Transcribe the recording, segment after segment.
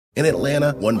In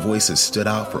Atlanta, one voice has stood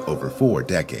out for over 4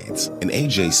 decades. An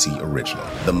AJC original,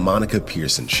 The Monica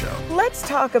Pearson Show. Let's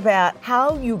talk about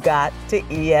how you got to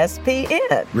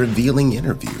ESPN. Revealing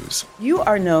interviews. You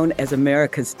are known as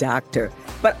America's doctor,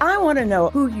 but I want to know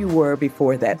who you were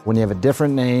before that. When you have a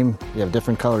different name, you have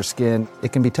different color skin,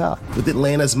 it can be tough. With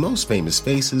Atlanta's most famous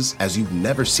faces as you've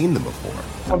never seen them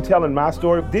before. I'm telling my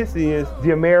story. This is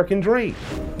the American dream.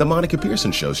 The Monica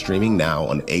Pearson Show, streaming now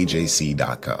on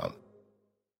AJC.com.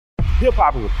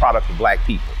 Hip-hop is a product of black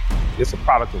people. It's a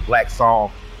product of black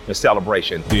song and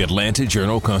celebration. The Atlanta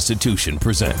Journal-Constitution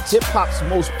presents hip-hop's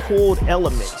most pulled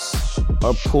elements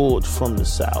are pulled from the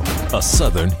South. A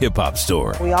Southern hip-hop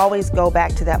story. We always go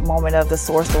back to that moment of the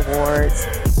Source Awards.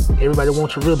 Everybody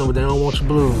wants your rhythm, but they don't want your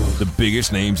blues. The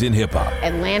biggest names in hip-hop.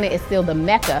 Atlanta is still the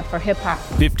mecca for hip-hop.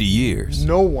 50 years.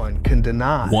 No one can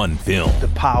deny one film. The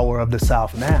power of the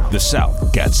South now. The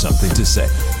South got something to say.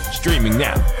 Streaming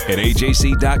now at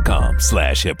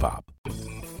ajc.com/hiphop.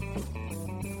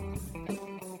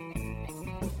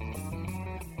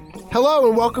 Hello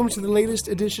and welcome to the latest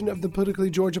edition of the Politically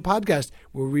Georgia podcast,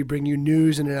 where we bring you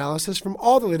news and analysis from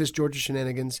all the latest Georgia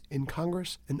shenanigans in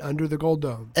Congress and under the Gold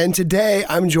Dome. And today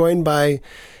I'm joined by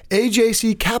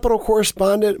AJC Capitol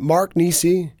correspondent Mark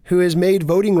Nisi, who has made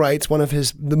voting rights one of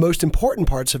the most important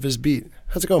parts of his beat.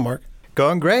 How's it going, Mark?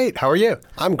 Going great. How are you?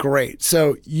 I'm great.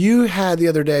 So you had the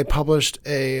other day published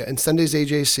in Sunday's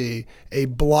AJC a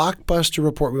blockbuster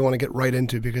report we want to get right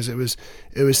into because it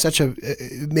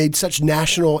made such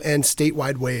national and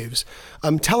statewide waves.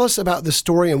 Tell us about the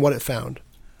story and what it found.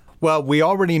 Well, we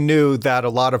already knew that a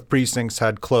lot of precincts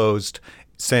had closed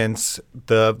since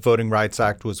the Voting Rights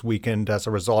Act was weakened as a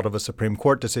result of a Supreme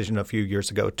Court decision a few years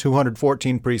ago.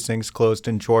 214 precincts closed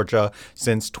in Georgia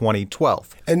since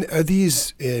 2012. And are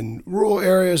these in rural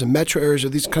areas and metro areas? Are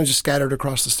these kind of just scattered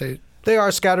across the state? They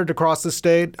are scattered across the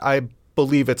state. I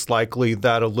believe it's likely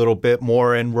that a little bit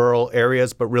more in rural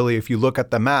areas, but really if you look at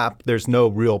the map, there's no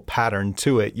real pattern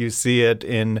to it. You see it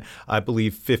in, I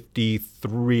believe,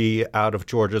 53 out of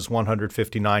Georgia's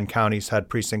 159 counties had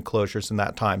precinct closures in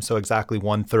that time, so exactly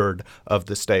 1/3 of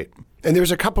the state. And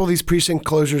there's a couple of these precinct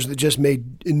closures that just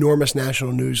made enormous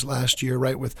national news last year,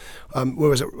 right? With,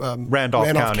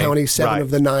 Randolph County, 7 right.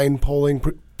 of the 9 polling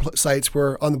sites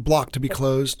were on the block to be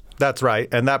closed. That's right.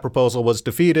 And that proposal was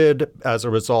defeated as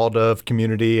a result of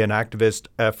community and activist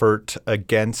effort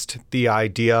against the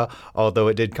idea, although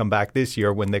it did come back this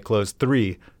year when they closed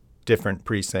 3 different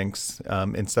precincts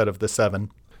instead of the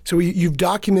 7. So you've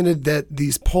documented that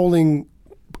these polling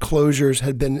closures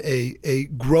had been a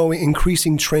growing,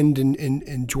 increasing trend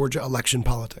in Georgia election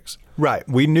politics. Right.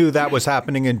 We knew that was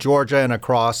happening in Georgia and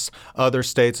across other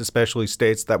states, especially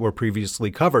states that were previously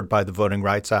covered by the Voting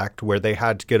Rights Act, where they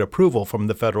had to get approval from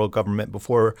the federal government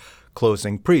before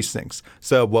closing precincts.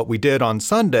 So what we did on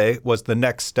Sunday was the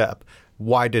next step.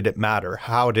 Why did it matter?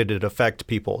 How did it affect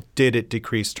people? Did it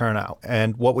decrease turnout?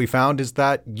 And what we found is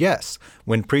that, yes,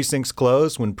 when precincts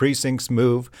close, when precincts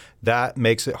move, that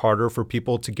makes it harder for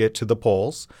people to get to the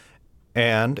polls.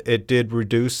 And it did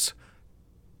reduce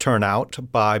turnout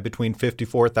by between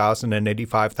 54,000 and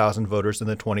 85,000 voters in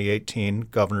the 2018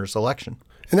 governor's election.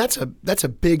 And that's a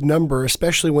big number,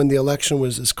 especially when the election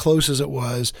was as close as it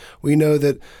was. We know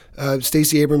that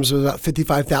Stacey Abrams was about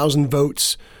 55,000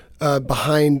 votes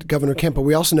behind Governor Kemp, but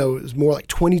we also know it was more like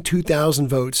 22,000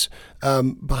 votes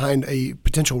behind a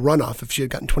potential runoff. If she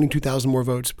had gotten 22,000 more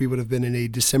votes, we would have been in a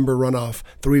December runoff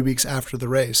 3 weeks after the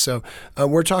race. So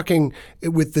we're talking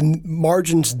with the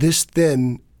margins this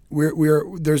thin,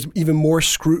 there's even more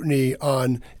scrutiny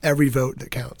on every vote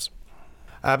that counts.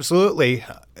 Absolutely.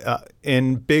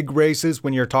 In big races,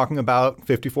 when you're talking about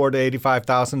 54 to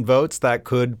 85,000 votes, that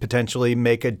could potentially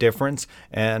make a difference.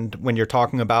 And when you're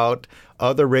talking about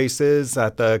other races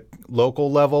at the local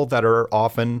level that are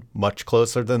often much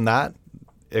closer than that,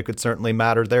 it could certainly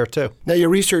matter there too. Now, your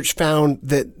research found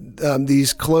that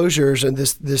these closures and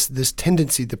this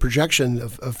tendency, the projection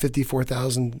of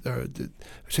 54,000 to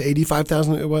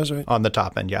 85,000, it was, right? On the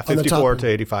top end, yeah, 54 to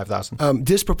 85,000.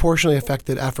 Disproportionately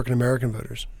affected African American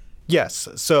voters. Yes.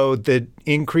 So the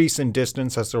increase in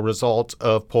distance as a result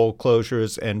of poll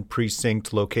closures and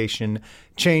precinct location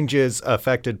changes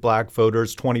affected black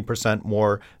voters 20%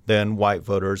 more than white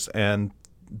voters, and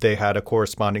they had a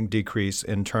corresponding decrease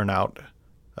in turnout,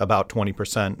 about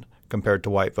 20% compared to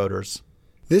white voters.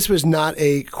 This was not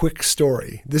a quick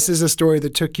story. This is a story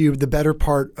that took you the better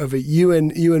part of you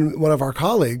and one of our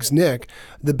colleagues, Nick,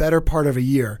 the better part of a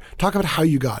year. Talk about how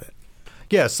you got it.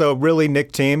 Yeah, so really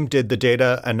Nick Team did the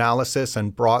data analysis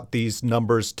and brought these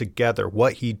numbers together.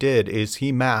 What he did is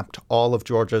he mapped all of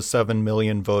Georgia's 7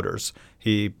 million voters.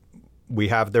 He We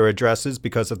have their addresses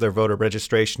because of their voter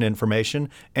registration information,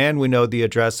 and we know the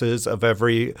addresses of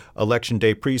every election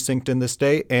day precinct in the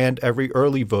state and every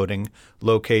early voting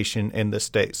location in the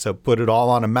state. So put it all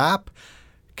on a map,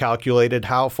 calculated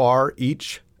how far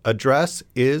each address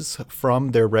is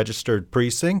from their registered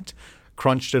precinct,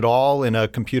 crunched it all in a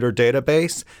computer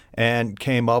database, and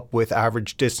came up with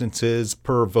average distances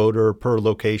per voter, per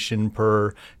location,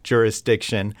 per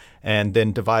jurisdiction, and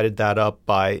then divided that up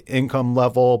by income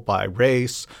level, by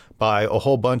race, by a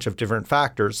whole bunch of different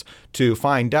factors to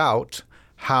find out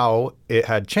how it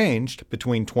had changed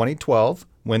between 2012,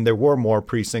 when there were more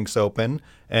precincts open,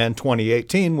 and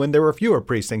 2018, when there were fewer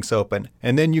precincts open.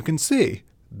 And then you can see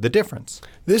the difference.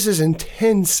 This is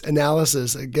intense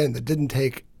analysis, again,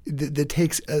 that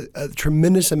takes a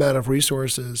tremendous amount of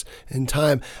resources and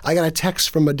time. I got a text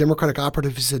from a Democratic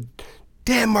operative who said,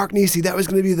 damn, Mark Niesse, that was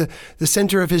going to be the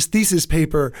center of his thesis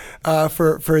paper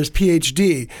for his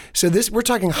PhD. So we're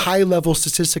talking high-level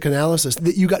statistic analysis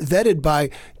that you got vetted by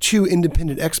 2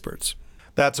 independent experts.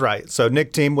 That's right. So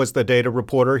Nick Thiem was the data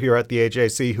reporter here at the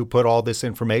AJC who put all this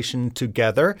information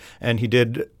together, and he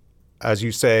did, as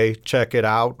you say, check it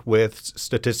out with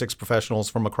statistics professionals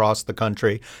from across the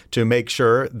country to make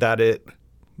sure that it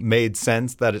made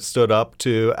sense, that it stood up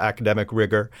to academic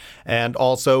rigor. And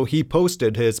also, he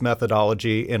posted his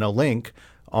methodology in a link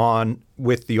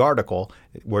with the article,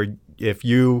 where if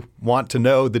you want to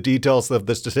know the details of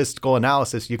the statistical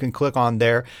analysis, you can click on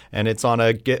there, and it's on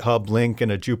a GitHub link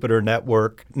in a Jupyter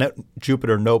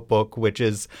Notebook, which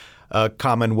is a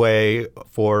common way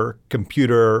for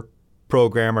computer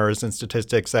programmers and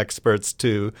statistics experts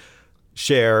to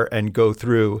share and go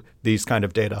through these kind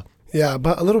of data. Yeah,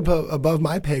 but a little bit above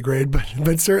my pay grade,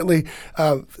 but certainly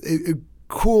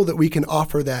cool that we can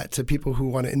offer that to people who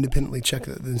want to independently check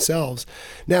it themselves.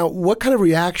 Now, what kind of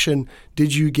reaction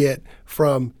did you get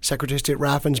from Secretary of State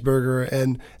Raffensperger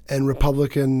and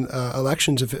Republican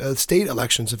state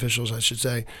elections officials, I should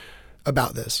say,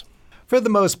 about this? For the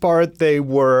most part, they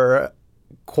were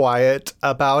quiet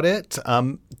about it.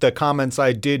 The comments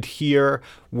I did hear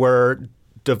were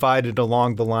divided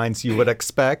along the lines you would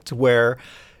expect, where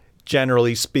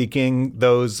generally speaking,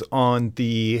 those on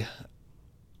the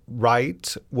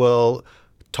right will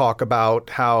talk about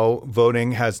how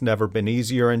voting has never been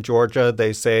easier in Georgia.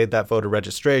 They say that voter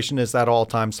registration is at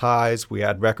all-time highs. We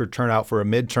had record turnout for a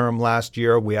midterm last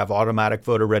year. We have automatic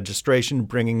voter registration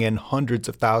bringing in hundreds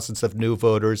of thousands of new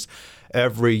voters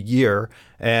every year.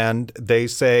 And they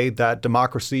say that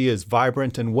democracy is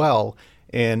vibrant and well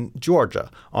in Georgia.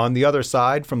 On the other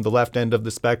side, from the left end of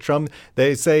the spectrum,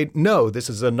 they say, no, this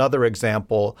is another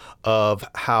example of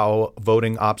how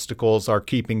voting obstacles are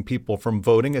keeping people from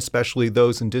voting, especially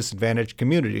those in disadvantaged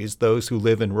communities, those who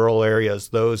live in rural areas,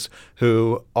 those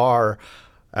who are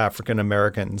African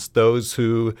Americans, those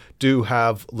who do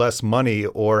have less money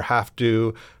or have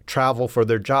to travel for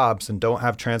their jobs and don't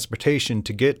have transportation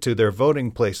to get to their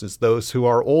voting places, those who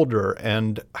are older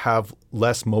and have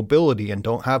less mobility and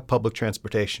don't have public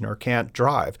transportation or can't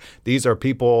drive. These are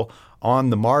people on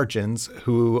the margins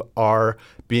who are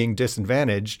being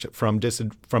disadvantaged from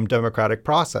democratic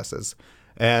processes.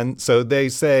 And so they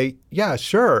say, yeah,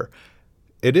 sure,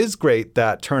 it is great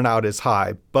that turnout is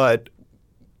high, but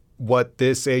what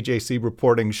this AJC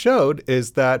reporting showed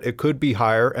is that it could be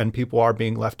higher and people are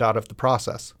being left out of the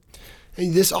process.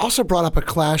 And this also brought up a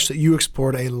clash that you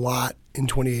explored a lot in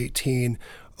 2018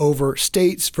 over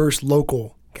states versus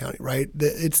local county, right?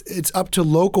 It's up to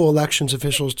local elections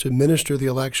officials to administer the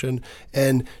election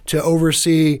and to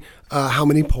oversee how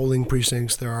many polling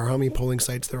precincts there are, how many polling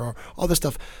sites there are, all this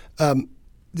stuff.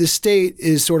 The state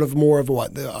is sort of more of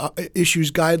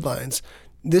issues guidelines.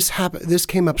 This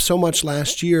came up so much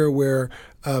last year where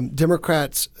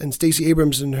Democrats and Stacey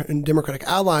Abrams and Democratic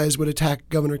allies would attack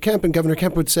Governor Kemp, and Governor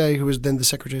Kemp would say, who was then the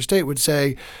Secretary of State, would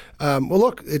say, well,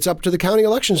 look, it's up to the county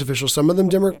elections officials, some of them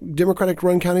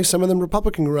Democratic-run counties, some of them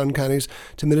Republican-run counties,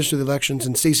 to administer the elections.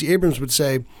 And Stacey Abrams would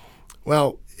say,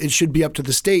 well, it should be up to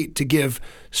the state to give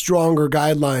stronger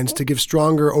guidelines, to give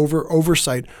stronger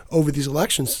oversight over these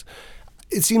elections.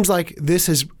 It seems like this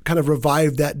has kind of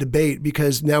revived that debate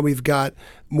because now we've got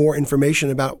more information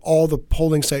about all the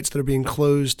polling sites that are being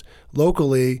closed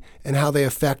locally and how they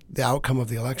affect the outcome of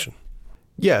the election.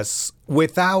 Yes,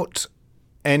 without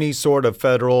any sort of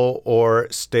federal or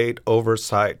state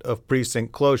oversight of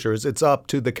precinct closures, it's up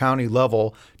to the county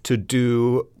level to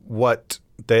do what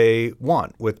they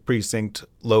want with precinct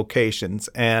locations.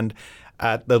 And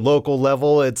at the local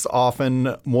level, it's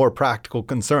often more practical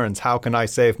concerns. How can I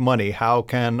save money? How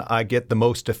can I get the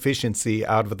most efficiency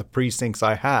out of the precincts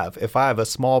I have? If I have a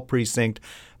small precinct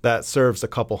that serves a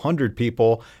couple hundred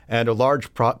people and a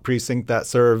large precinct that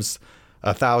serves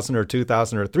 1,000 or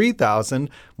 2,000 or 3,000,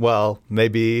 well,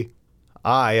 maybe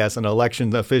I, as an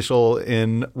election official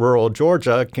in rural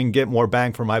Georgia, can get more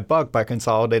bang for my buck by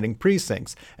consolidating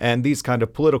precincts. And these kind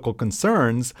of political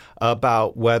concerns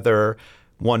about whether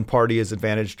one party is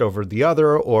advantaged over the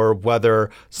other or whether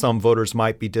some voters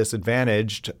might be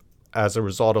disadvantaged as a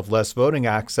result of less voting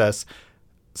access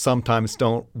sometimes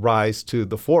don't rise to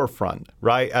the forefront,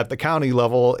 right? At the county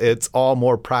level, it's all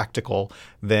more practical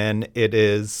than it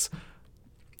is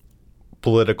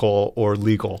political or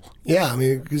legal. Yeah, I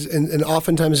mean, and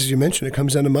oftentimes, as you mentioned, it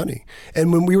comes down to money.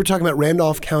 And when we were talking about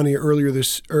Randolph County earlier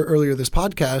this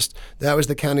podcast, that was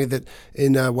the county that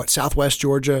in Southwest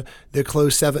Georgia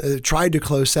that tried to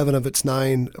close 7 of its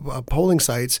 9 polling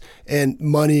sites, and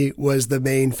money was the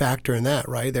main factor in that.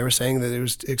 Right? They were saying that it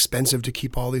was expensive to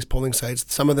keep all these polling sites,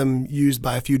 some of them used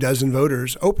by a few dozen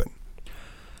voters, open.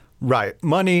 Right,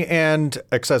 money and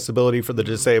accessibility for the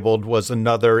disabled was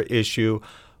another issue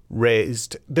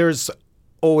raised. There's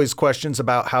always questions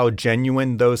about how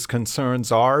genuine those concerns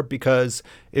are, because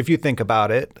if you think about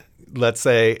it, let's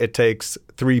say it takes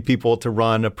 3 people to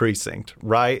run a precinct,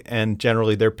 right? And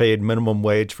generally they're paid minimum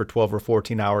wage for 12 or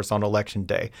 14 hours on election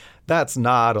day. That's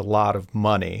not a lot of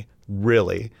money,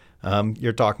 really.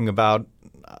 You're talking about,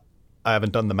 I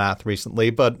haven't done the math recently,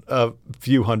 but a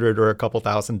few hundred or a couple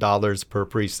 $1,000s per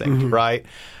precinct, right?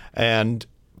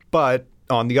 But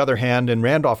on the other hand, in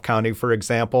Randolph County, for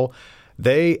example,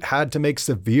 they had to make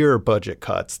severe budget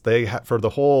cuts. For the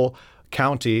whole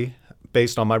county,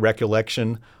 based on my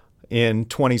recollection, in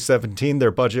 2017,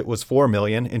 their budget was $4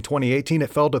 million. In 2018, it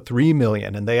fell to $3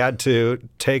 million, and they had to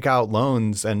take out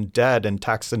loans and debt and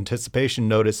tax anticipation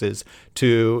notices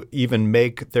to even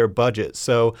make their budget.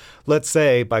 So let's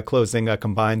say by closing a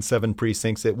combined 7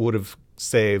 precincts, it would have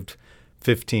saved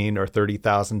 $15,000 or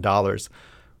 $30,000.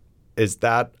 Is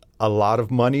that a lot of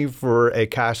money for a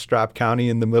cash-strapped county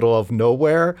in the middle of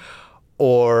nowhere,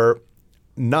 or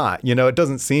not? You know, it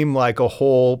doesn't seem like a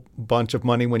whole bunch of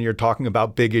money when you're talking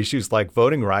about big issues like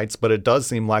voting rights, but it does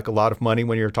seem like a lot of money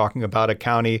when you're talking about a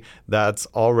county that's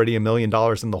already $1 million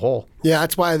in the hole. Yeah,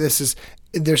 that's why there's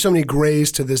so many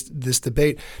grays to this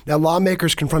debate. Now,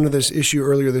 lawmakers confronted this issue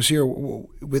earlier this year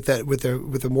with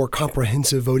a more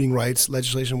comprehensive voting rights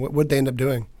legislation. What would they end up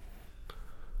doing?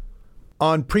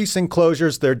 On precinct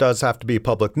closures, there does have to be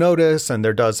public notice and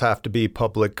there does have to be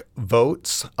public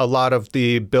votes. A lot of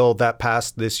the bill that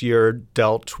passed this year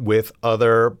dealt with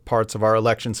other parts of our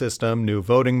election system, new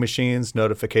voting machines,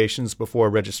 notifications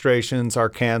before registrations are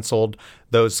canceled,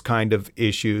 those kind of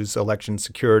issues. Election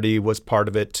security was part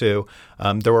of it too.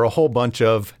 There were a whole bunch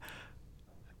of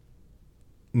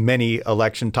many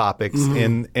election topics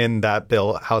in that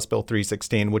bill, House Bill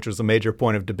 316, which was a major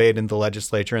point of debate in the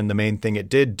legislature. And the main thing it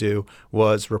did do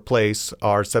was replace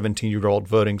our 17-year-old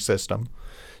voting system.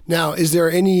 Now,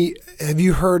 have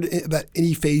you heard about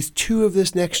any phase 2 of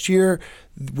this next year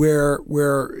where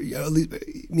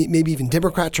maybe even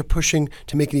Democrats are pushing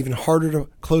to make it even harder to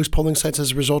close polling sites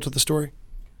as a result of the story?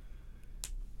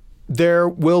 There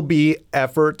will be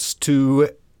efforts to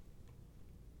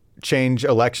change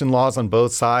election laws on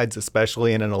both sides,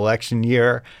 especially in an election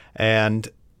year. And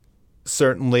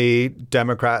certainly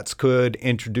Democrats could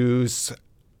introduce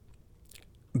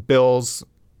bills.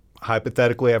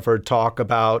 Hypothetically, I've heard talk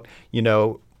about,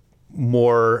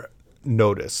 more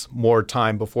notice, more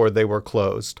time before they were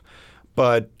closed.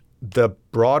 But the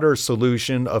broader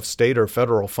solution of state or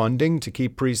federal funding to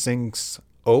keep precincts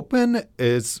open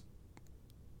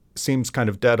seems kind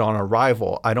of dead on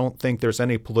arrival. I don't think there's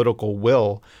any political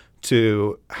will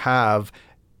to have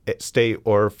state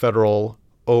or federal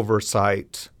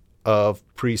oversight of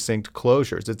precinct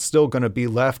closures. It's still going to be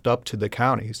left up to the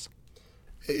counties.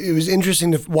 It was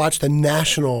interesting to watch the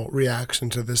national reaction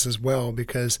to this as well,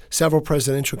 because several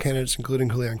presidential candidates, including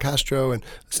Julian Castro and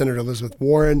Senator Elizabeth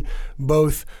Warren,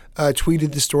 both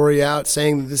tweeted the story out,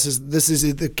 saying that this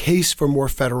is the case for more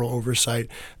federal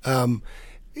oversight.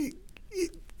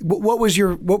 What was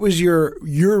your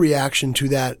reaction to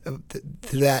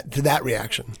that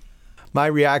reaction? My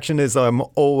reaction is I'm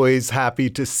always happy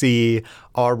to see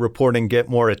our reporting get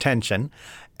more attention,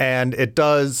 and it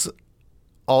does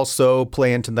also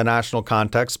play into the national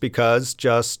context because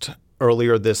just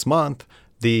earlier this month,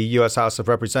 the U.S. House of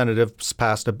Representatives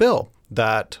passed a bill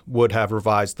that would have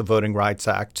revised the Voting Rights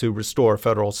Act to restore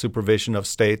federal supervision of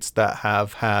states that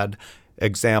have had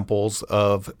examples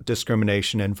of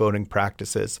discrimination in voting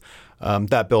practices.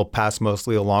 That bill passed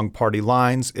mostly along party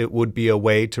lines. It would be a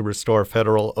way to restore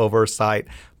federal oversight,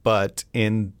 but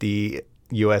in the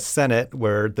U.S. Senate,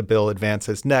 where the bill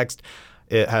advances next,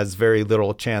 it has very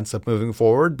little chance of moving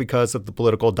forward because of the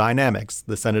political dynamics.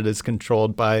 The Senate is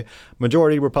controlled by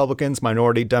majority Republicans,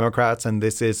 minority Democrats, and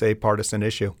this is a partisan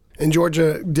issue. In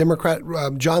Georgia, Democrat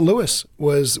John Lewis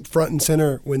was front and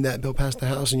center when that bill passed the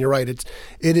House. And you're right, it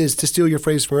is, to steal your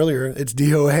phrase from earlier, it's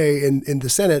DOA in the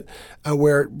Senate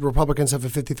where Republicans have a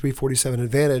 53-47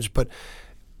 advantage. But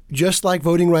just like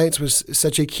voting rights was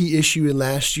such a key issue in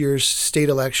last year's state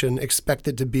election, expect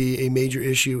it to be a major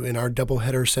issue in our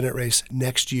doubleheader Senate race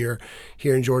next year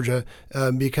here in Georgia,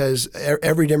 because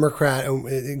every Democrat,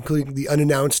 including the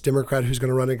unannounced Democrat who's going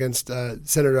to run against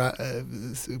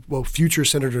future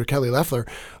Senator Kelly Loeffler,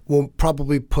 will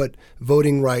probably put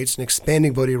voting rights and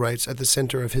expanding voting rights at the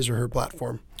center of his or her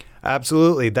platform.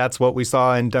 Absolutely. That's what we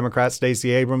saw in Democrat Stacey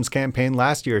Abrams' campaign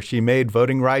last year. She made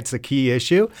voting rights a key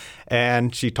issue,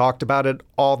 and she talked about it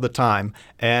all the time.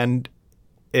 And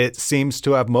it seems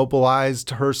to have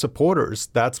mobilized her supporters.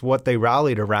 That's what they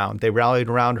rallied around. They rallied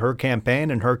around her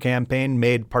campaign, and her campaign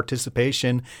made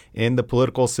participation in the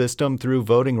political system through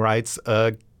voting rights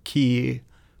a key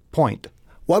point.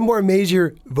 One more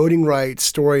major voting rights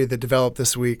story that developed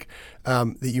this week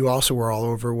that you also were all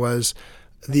over was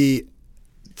the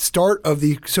start of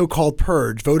the so-called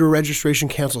purge, voter registration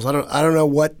cancels. I don't know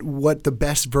what the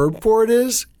best verb for it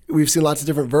is. We've seen lots of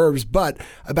different verbs, but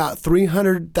about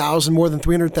more than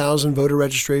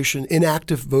 300,000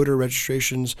 inactive voter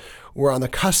registrations were on the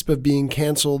cusp of being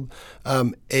canceled.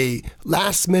 A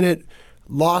last-minute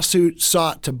lawsuit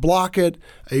sought to block it.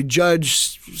 A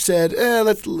judge said,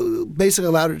 let's basically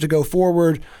allow it to go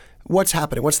forward. What's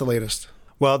happening? What's the latest?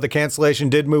 Well, the cancellation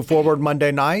did move forward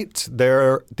Monday night.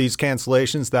 These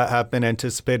cancellations that have been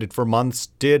anticipated for months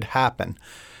did happen.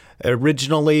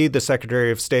 Originally, the Secretary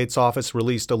of State's office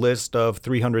released a list of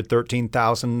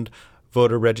 313,000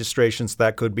 voter registrations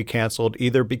that could be canceled,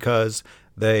 either because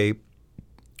they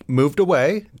moved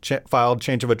away, filed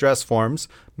change of address forms,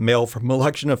 mail from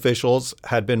election officials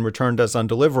had been returned as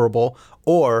undeliverable,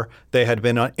 or they had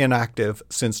been inactive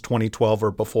since 2012 or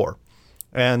before.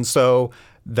 And so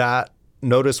that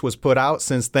notice was put out.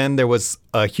 Since then, there was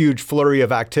a huge flurry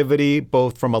of activity,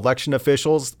 both from election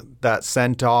officials that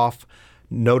sent off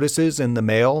notices in the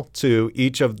mail to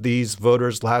each of these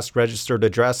voters' last registered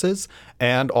addresses,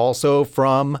 and also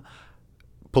from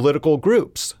political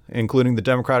groups, including the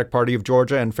Democratic Party of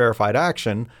Georgia and Verified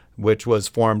Action, which was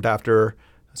formed after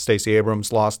Stacey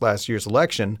Abrams lost last year's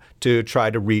election, to try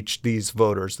to reach these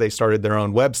voters. They started their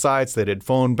own websites. They did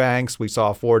phone banks. We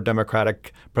saw 4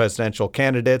 Democratic presidential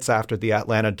candidates after the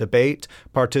Atlanta debate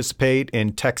participate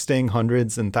in texting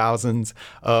hundreds and thousands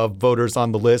of voters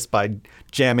on the list by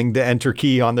jamming the enter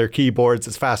key on their keyboards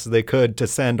as fast as they could to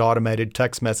send automated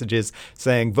text messages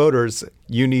saying, voters,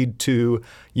 your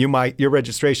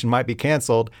registration might be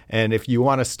canceled. And if you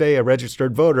want to stay a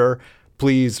registered voter,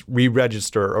 please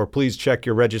re-register, or please check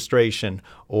your registration,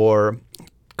 or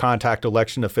contact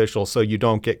election officials so you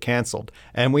don't get canceled.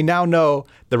 And we now know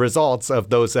the results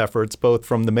of those efforts, both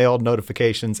from the mailed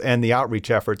notifications and the outreach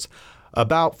efforts.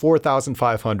 About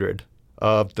 4,500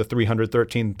 of the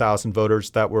 313,000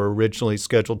 voters that were originally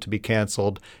scheduled to be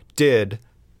canceled did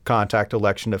contact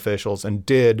election officials and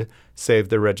did save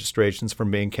their registrations from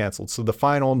being canceled. So the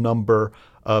final number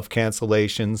of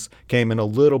cancellations came in a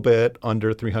little bit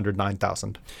under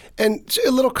 309,000. And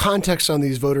a little context on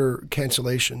these voter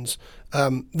cancellations.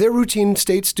 They're routine.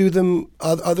 States do them.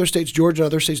 Other states, Georgia and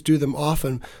other states, do them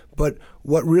often. But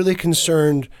what really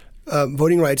concerned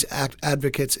voting rights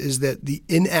advocates is that the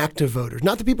inactive voters,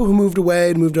 not the people who moved away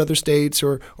and moved to other states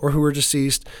or who were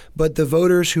deceased, but the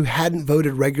voters who hadn't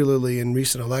voted regularly in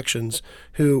recent elections,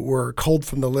 who were culled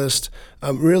from the list,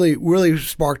 really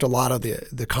sparked a lot of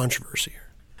the controversy here.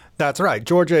 That's right.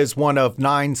 Georgia is one of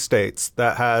 9 states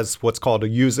that has what's called a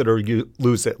use it or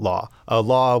lose it law, a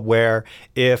law where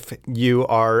if you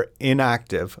are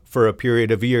inactive for a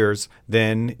period of years,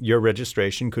 then your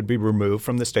registration could be removed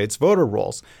from the state's voter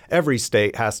rolls. Every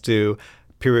state has to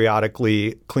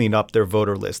periodically clean up their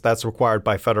voter list. That's required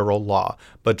by federal law.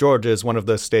 But Georgia is one of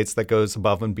those states that goes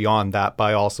above and beyond that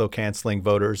by also canceling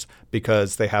voters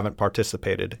because they haven't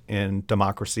participated in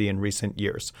democracy in recent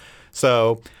years.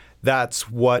 So that's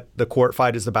what the court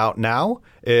fight is about now,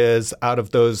 is out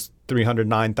of those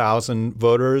 309,000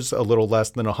 voters, a little less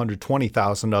than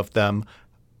 120,000 of them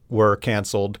were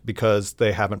canceled because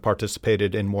they haven't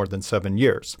participated in more than 7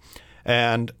 years.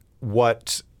 And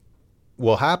what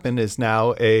will happen is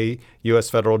now a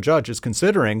U.S. federal judge is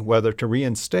considering whether to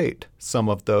reinstate some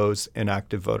of those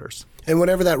inactive voters. And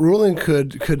whatever that ruling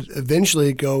could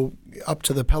eventually go up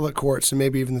to the appellate courts and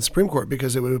maybe even the Supreme Court,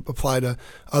 because it would apply to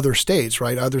other states,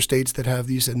 right? Other states that have,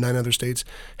 you said 9 other states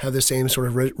have the same sort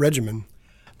of regimen.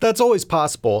 That's always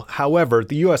possible. However,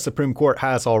 the U.S. Supreme Court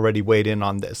has already weighed in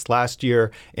on this. Last year,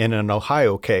 in an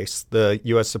Ohio case, the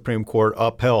U.S. Supreme Court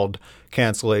upheld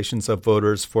cancellations of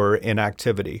voters for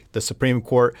inactivity. The Supreme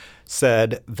Court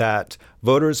said that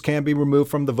voters can be removed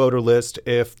from the voter list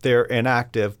if they're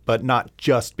inactive, but not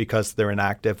just because they're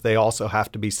inactive. They also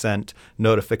have to be sent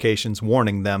notifications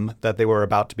warning them that they were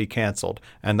about to be canceled.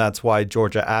 And that's why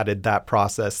Georgia added that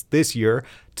process this year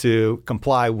to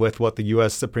comply with what the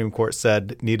U.S. Supreme Court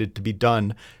said needed to be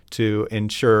done to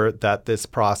ensure that this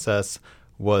process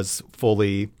was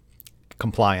fully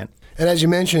compliant. And as you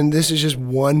mentioned, this is just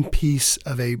one piece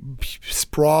of a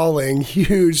sprawling,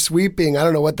 huge, sweeping, I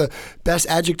don't know what the best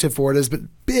adjective for it is, but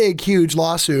big, huge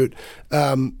lawsuit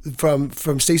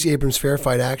from Stacey Abrams' Fair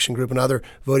Fight Action Group and other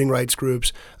voting rights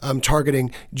groups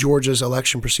targeting Georgia's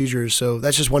election procedures. So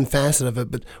that's just one facet of it,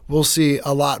 but we'll see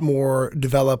a lot more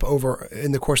develop over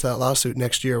in the course of that lawsuit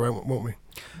next year, won't we?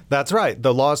 That's right.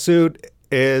 The lawsuit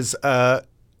is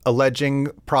alleging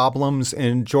problems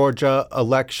in Georgia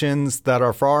elections that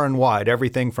are far and wide,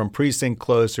 everything from precinct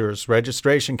closures,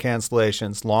 registration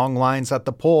cancellations, long lines at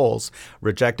the polls,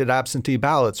 rejected absentee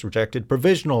ballots, rejected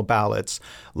provisional ballots,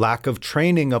 lack of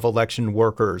training of election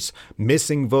workers,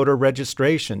 missing voter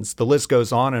registrations. The list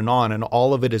goes on, and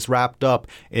all of it is wrapped up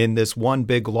in this one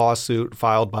big lawsuit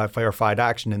filed by Fair Fight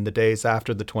Action in the days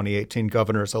after the 2018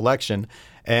 governor's election.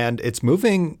 And it's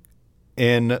moving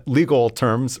in legal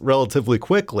terms relatively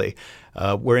quickly.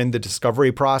 We're in the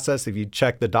discovery process. If you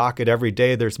check the docket every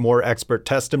day, there's more expert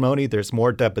testimony, there's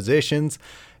more depositions.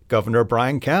 Governor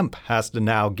Brian Kemp has to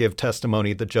now give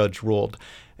testimony, the judge ruled,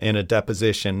 in a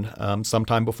deposition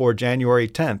sometime before January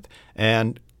 10th.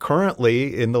 And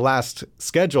currently, in the last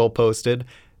schedule posted,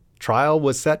 trial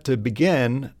was set to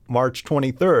begin March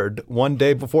 23rd, one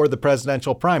day before the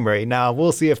presidential primary. Now,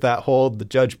 we'll see if that holds. The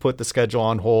judge put the schedule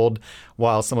on hold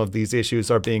while some of these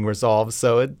issues are being resolved.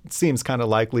 So it seems kind of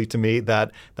likely to me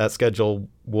that that schedule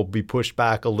will be pushed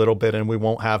back a little bit and we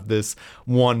won't have this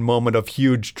one moment of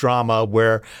huge drama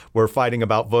where we're fighting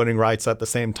about voting rights at the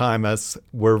same time as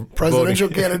we're presidential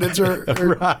candidates are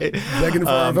right. begging for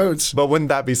our votes. But wouldn't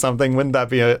that be something? Wouldn't that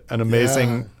be an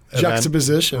amazing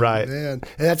juxtaposition? Right. Man.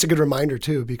 And that's a good reminder,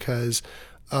 too, because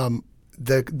the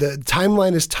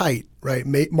timeline is tight, right?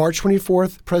 March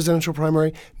 24th, presidential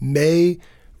primary, May,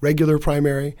 regular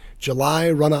primary, July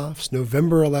runoffs,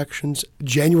 November elections,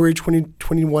 January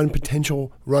 2021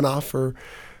 potential runoff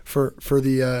for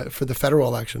the federal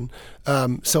election.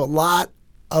 So a lot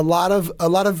of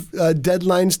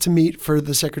deadlines to meet for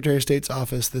the Secretary of State's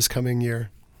office this coming year.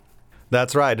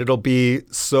 That's right. It'll be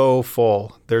so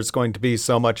full. There's going to be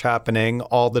so much happening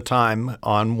all the time.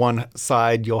 On one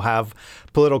side, you'll have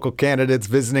political candidates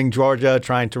visiting Georgia,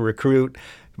 trying to recruit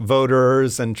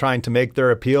voters and trying to make their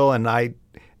appeal. And I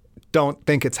don't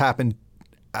think it's happened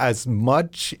as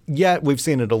much yet. We've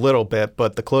seen it a little bit,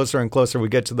 but the closer and closer we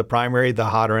get to the primary, the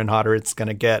hotter and hotter it's going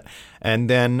to get. And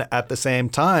then at the same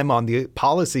time, on the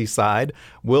policy side,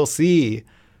 we'll see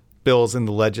bills in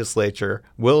the legislature.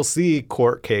 We'll see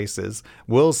court cases.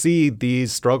 We'll see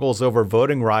these struggles over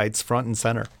voting rights front and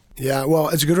center. Yeah, well,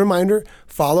 it's a good reminder.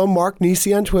 Follow Mark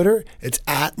Nisi on Twitter. It's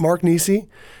at Mark Nisi.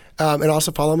 And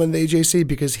also follow him on the AJC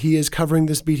because he is covering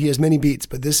this beat. He has many beats,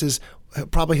 but this is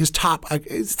probably his top.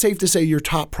 It's safe to say your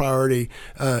top priority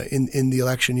in the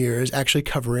election year is actually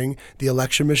covering the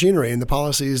election machinery and the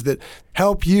policies that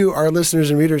help you, our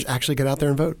listeners and readers, actually get out there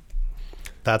and vote.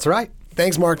 That's right.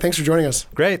 Thanks, Mark. Thanks for joining us.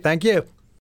 Great. Thank you.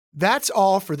 That's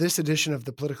all for this edition of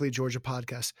the Politically Georgia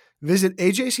podcast. Visit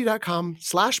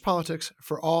ajc.com/politics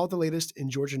for all the latest in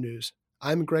Georgia news.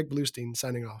 I'm Greg Bluestein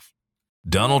signing off.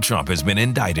 Donald Trump has been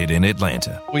indicted in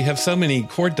Atlanta. We have so many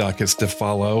court dockets to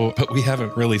follow, but we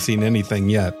haven't really seen anything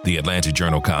yet. The Atlanta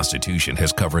Journal-Constitution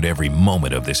has covered every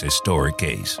moment of this historic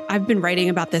case. I've been writing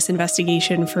about this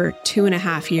investigation for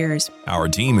 2.5 years. Our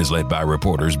team is led by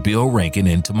reporters Bill Rankin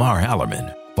and Tamar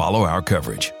Hallerman. Follow our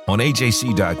coverage on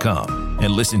AJC.com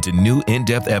and listen to new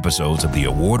in-depth episodes of the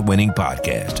award-winning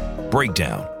podcast,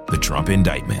 Breakdown, the Trump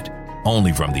Indictment,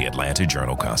 only from the Atlanta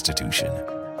Journal-Constitution.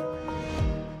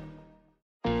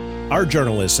 Our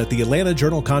journalists at the Atlanta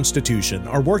Journal-Constitution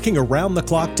are working around the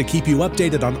clock to keep you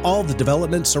updated on all the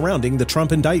developments surrounding the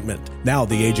Trump indictment. Now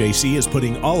the AJC is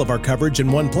putting all of our coverage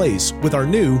in one place with our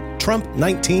new Trump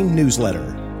 19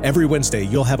 newsletter. Every Wednesday,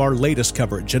 you'll have our latest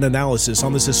coverage and analysis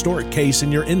on this historic case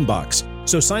in your inbox.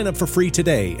 So sign up for free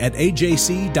today at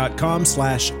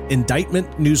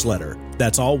ajc.com/indictment newsletter.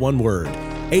 That's all one word.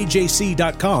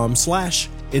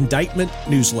 ajc.com/indictment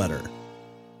newsletter.